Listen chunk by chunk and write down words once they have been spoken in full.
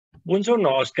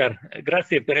Buongiorno Oscar,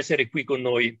 grazie per essere qui con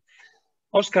noi.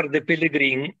 Oscar de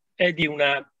Pellegrin è di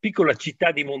una piccola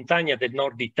città di montagna del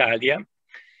nord Italia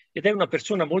ed è una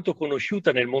persona molto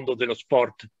conosciuta nel mondo dello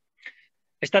sport.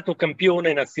 È stato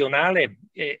campione nazionale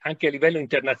e anche a livello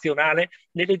internazionale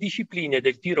nelle discipline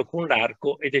del tiro con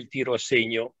l'arco e del tiro a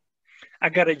segno. Ha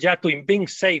gareggiato in ben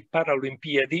 6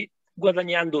 Paralimpiadi,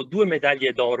 guadagnando 2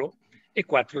 medaglie d'oro e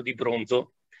 4 di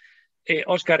bronzo. E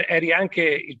Oscar, eri anche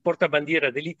il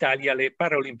portabandiera dell'Italia alle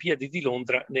Paralimpiadi di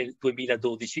Londra nel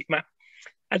 2012. Ma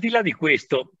al di là di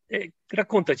questo,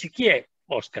 raccontaci chi è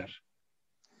Oscar?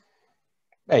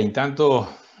 Intanto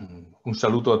un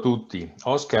saluto a tutti.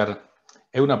 Oscar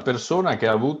è una persona che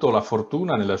ha avuto la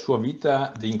fortuna nella sua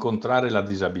vita di incontrare la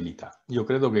disabilità. Io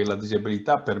credo che la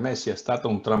disabilità per me sia stata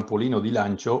un trampolino di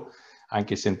lancio,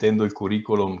 anche sentendo il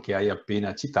curriculum che hai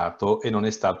appena citato, e non è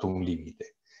stato un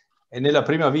limite. E nella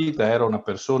prima vita ero una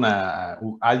persona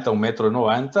alta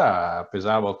 1,90 m,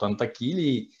 pesava 80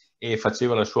 kg e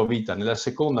faceva la sua vita. Nella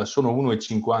seconda sono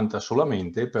 1,50 m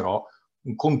solamente, però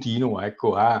continuo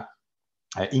a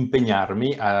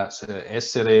impegnarmi, a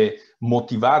essere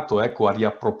motivato a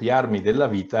riappropriarmi della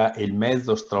vita, e il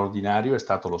mezzo straordinario è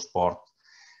stato lo sport.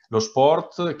 Lo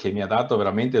sport che mi ha dato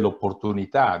veramente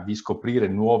l'opportunità di scoprire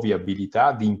nuove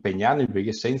abilità, di impegnarmi,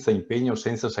 perché senza impegno,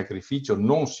 senza sacrificio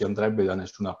non si andrebbe da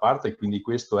nessuna parte, quindi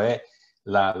questo è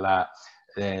la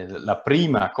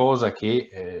prima cosa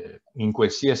che in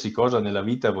qualsiasi cosa nella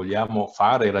vita vogliamo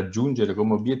fare, raggiungere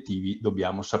come obiettivi,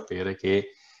 dobbiamo sapere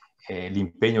che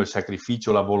l'impegno, il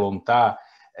sacrificio, la volontà,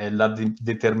 la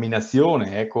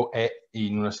determinazione, ecco, è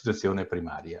in una situazione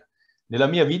primaria. Nella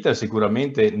mia vita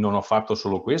sicuramente non ho fatto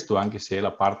solo questo, anche se è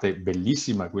la parte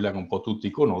bellissima, quella che un po'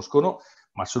 tutti conoscono,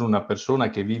 ma sono una persona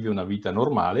che vive una vita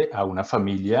normale, ha una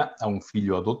famiglia, ha un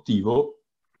figlio adottivo,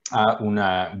 ha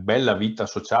una bella vita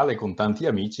sociale con tanti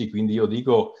amici, quindi io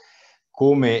dico,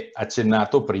 come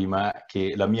accennato prima,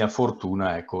 che la mia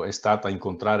fortuna, ecco, è stata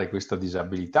incontrare questa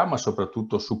disabilità, ma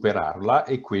soprattutto superarla,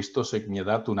 e questo mi ha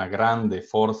dato una grande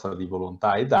forza di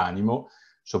volontà ed animo,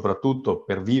 soprattutto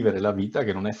per vivere la vita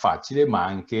che non è facile, ma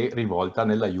anche rivolta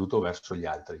nell'aiuto verso gli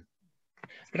altri.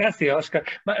 Grazie Oscar,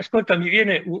 ma ascolta, mi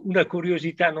viene una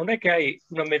curiosità, non è che hai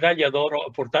una medaglia d'oro a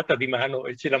portata di mano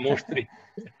e ce la mostri?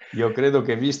 Io credo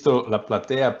che, visto la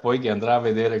platea poi che andrà a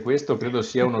vedere questo, credo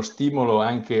sia uno stimolo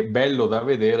anche bello da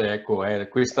vedere. Ecco, è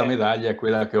questa medaglia,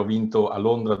 quella che ho vinto a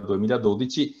Londra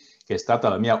 2012, che è stata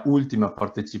la mia ultima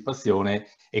partecipazione,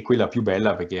 e quella più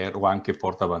bella perché ero anche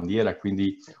portabandiera,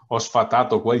 quindi ho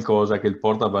sfatato qualcosa che il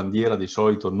portabandiera di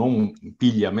solito non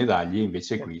piglia medaglie,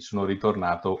 invece qui sono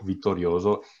ritornato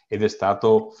vittorioso, ed è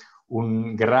stato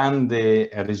un grande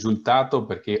risultato,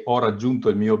 perché ho raggiunto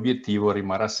il mio obiettivo,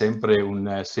 rimarrà sempre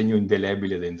un segno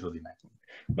indelebile dentro di me.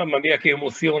 Mamma mia, che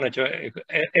emozione, cioè,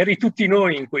 eri tutti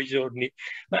noi in quei giorni.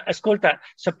 Ma ascolta,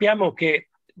 sappiamo che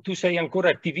tu sei ancora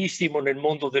attivissimo nel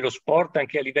mondo dello sport,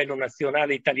 anche a livello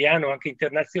nazionale, italiano, anche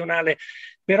internazionale,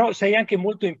 però sei anche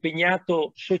molto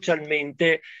impegnato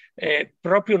socialmente,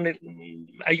 proprio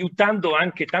aiutando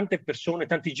anche tante persone,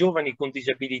 tanti giovani con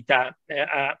disabilità,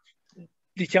 a,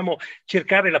 diciamo,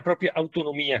 cercare la propria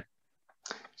autonomia.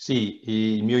 Sì,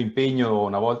 il mio impegno,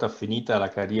 una volta finita la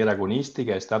carriera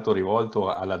agonistica, è stato rivolto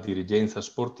alla dirigenza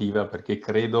sportiva, perché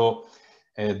credo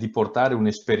di portare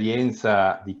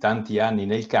un'esperienza di tanti anni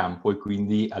nel campo, e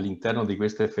quindi all'interno di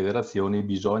queste federazioni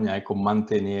bisogna, ecco,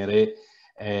 mantenere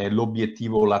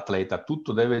l'obiettivo, l'atleta.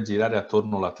 Tutto deve girare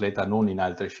attorno all'atleta, non in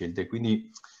altre scelte. Quindi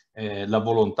la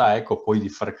volontà, ecco, poi di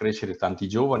far crescere tanti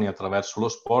giovani attraverso lo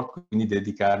sport, quindi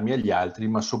dedicarmi agli altri,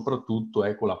 ma soprattutto,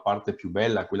 ecco, la parte più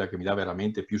bella, quella che mi dà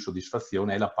veramente più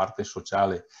soddisfazione, è la parte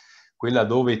sociale, quella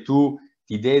dove tu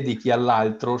ti dedichi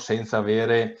all'altro senza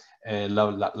avere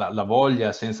la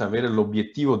voglia, senza avere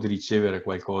l'obiettivo di ricevere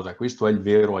qualcosa. Questo è il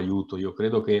vero aiuto. Io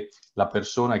credo che la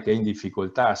persona che è in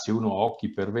difficoltà, se uno ha occhi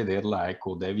per vederla,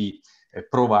 ecco, devi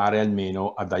provare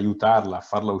almeno ad aiutarla, a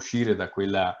farla uscire da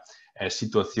quella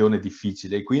situazione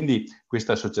difficile. E quindi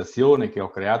questa associazione, che ho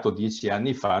creato 10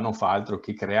 anni fa, non fa altro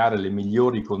che creare le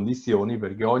migliori condizioni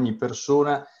perché ogni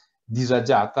persona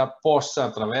disagiata possa,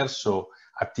 attraverso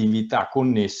attività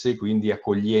connesse, quindi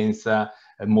accoglienza,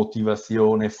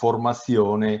 motivazione,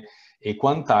 formazione e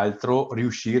quant'altro,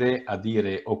 riuscire a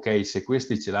dire: ok, se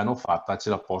questi ce l'hanno fatta, ce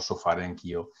la posso fare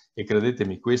anch'io. E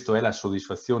credetemi, questa è la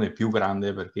soddisfazione più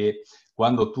grande, perché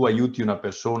quando tu aiuti una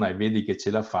persona e vedi che ce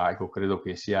la fa, ecco, credo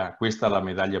che sia questa la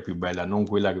medaglia più bella, non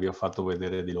quella che vi ho fatto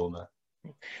vedere di Londra.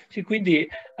 Sì, quindi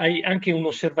hai anche un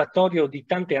osservatorio di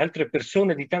tante altre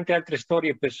persone, di tante altre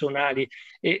storie personali,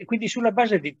 e quindi sulla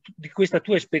base di questa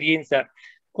tua esperienza,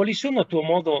 quali sono a tuo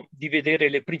modo di vedere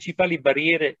le principali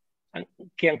barriere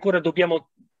che ancora dobbiamo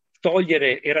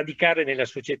togliere, eradicare nella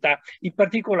società? In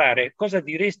particolare, cosa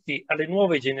diresti alle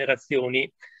nuove generazioni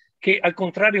che, al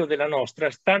contrario della nostra,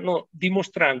 stanno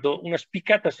dimostrando una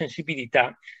spiccata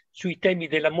sensibilità sui temi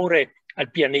dell'amore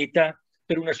al pianeta,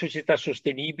 per una società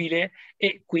sostenibile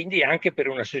e quindi anche per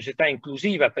una società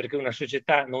inclusiva, perché una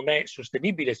società non è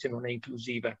sostenibile se non è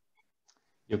inclusiva?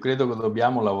 Io credo che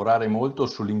dobbiamo lavorare molto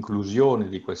sull'inclusione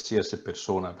di qualsiasi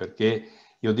persona, perché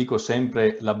io dico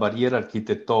sempre la barriera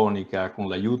architettonica, con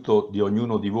l'aiuto di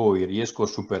ognuno di voi riesco a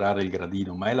superare il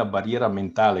gradino, ma è la barriera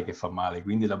mentale che fa male,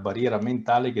 quindi la barriera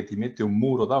mentale che ti mette un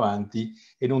muro davanti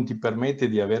e non ti permette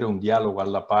di avere un dialogo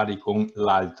alla pari con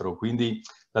l'altro. Quindi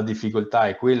la difficoltà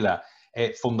è quella,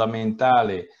 è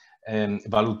fondamentale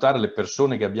valutare le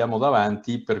persone che abbiamo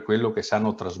davanti per quello che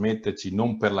sanno trasmetterci,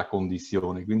 non per la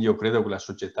condizione. Quindi io credo che la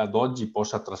società d'oggi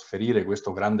possa trasferire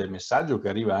questo grande messaggio che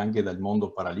arriva anche dal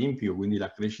mondo paralimpico, quindi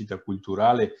la crescita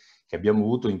culturale che abbiamo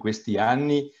avuto in questi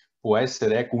anni può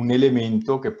essere, ecco, un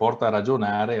elemento che porta a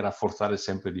ragionare e rafforzare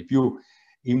sempre di più.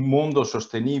 Il mondo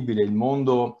sostenibile, il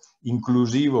mondo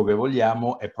inclusivo che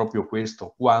vogliamo è proprio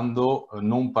questo, quando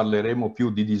non parleremo più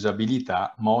di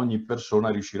disabilità, ma ogni persona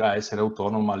riuscirà a essere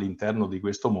autonoma all'interno di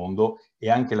questo mondo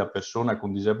e anche la persona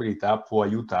con disabilità può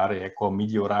aiutare, ecco, a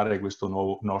migliorare questo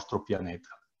nuovo nostro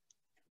pianeta.